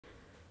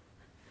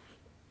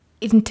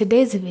In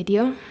today's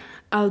video,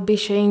 I'll be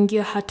showing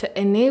you how to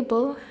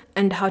enable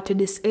and how to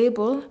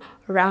disable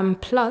RAM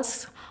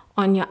Plus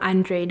on your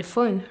Android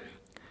phone.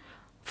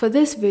 For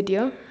this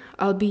video,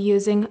 I'll be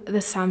using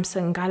the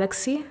Samsung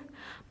Galaxy,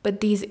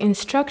 but these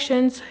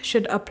instructions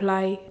should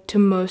apply to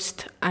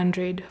most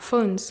Android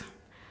phones.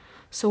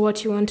 So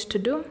what you want to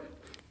do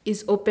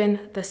is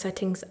open the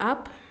Settings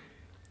app,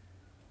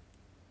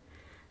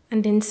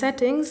 and in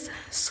Settings,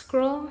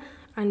 scroll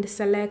and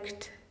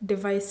select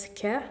Device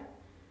Care.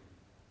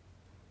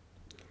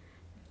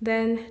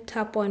 Then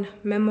tap on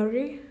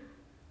Memory.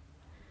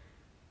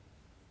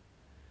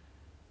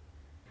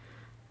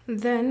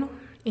 Then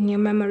in your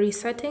memory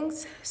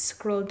settings,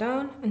 scroll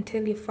down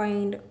until you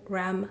find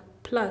RAM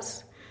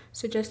Plus.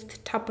 So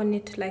just tap on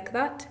it like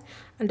that,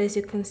 and as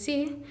you can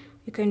see,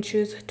 you can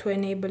choose to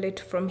enable it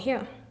from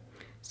here.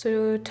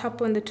 So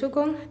tap on the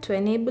toggle to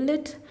enable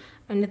it,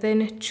 and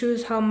then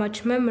choose how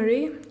much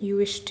memory you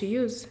wish to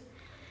use.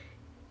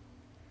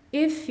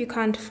 If you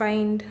can't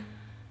find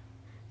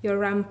your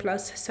RAM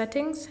Plus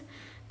settings,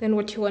 then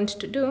what you want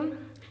to do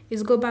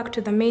is go back to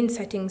the main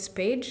settings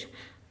page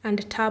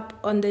and tap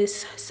on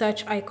this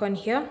search icon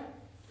here,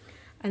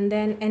 and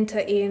then enter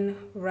in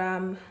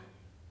RAM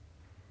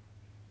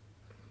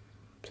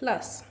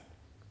Plus.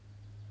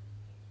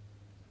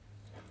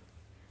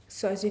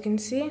 So as you can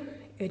see,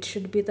 it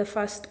should be the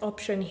first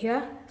option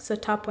here, so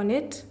tap on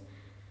it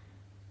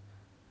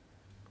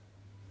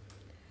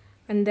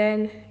and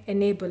then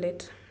enable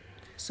it.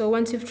 So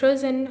once you've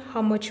chosen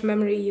how much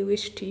memory you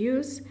wish to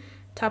use,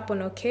 tap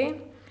on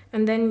OK,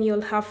 and then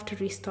you'll have to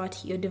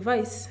restart your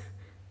device.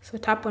 So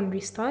tap on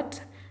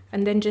Restart,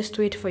 and then just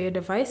wait for your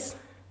device.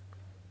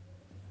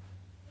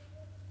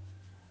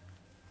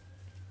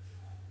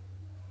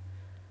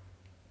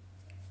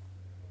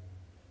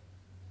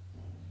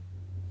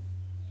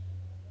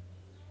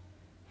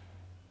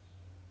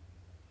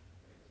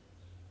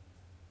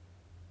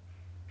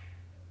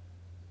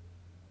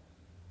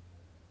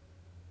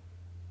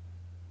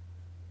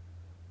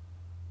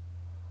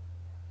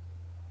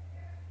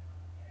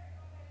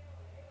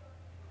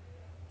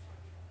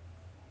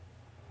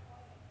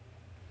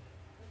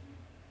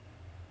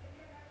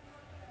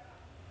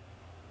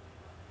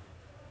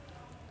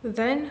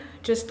 Then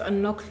just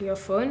unlock your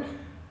phone,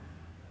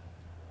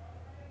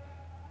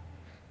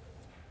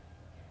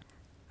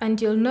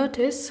 and you'll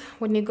notice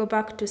when you go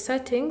back to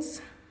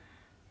settings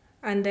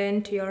and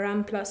then to your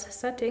RAM Plus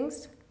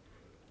settings,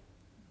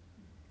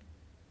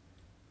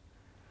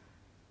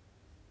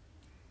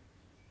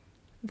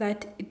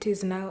 that it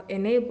is now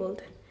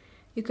enabled.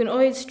 You can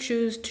always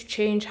choose to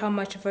change how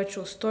much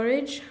virtual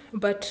storage,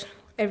 but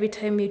every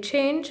time you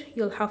change,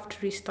 you'll have to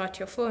restart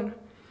your phone.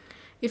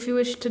 If you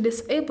wish to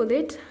disable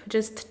it,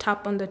 just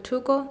tap on the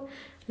toggle,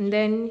 and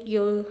then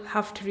you'll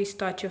have to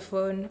restart your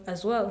phone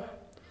as well.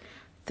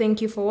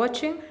 Thank you for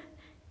watching.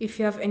 If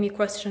you have any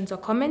questions or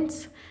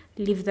comments,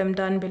 leave them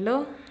down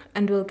below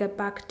and we'll get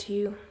back to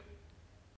you.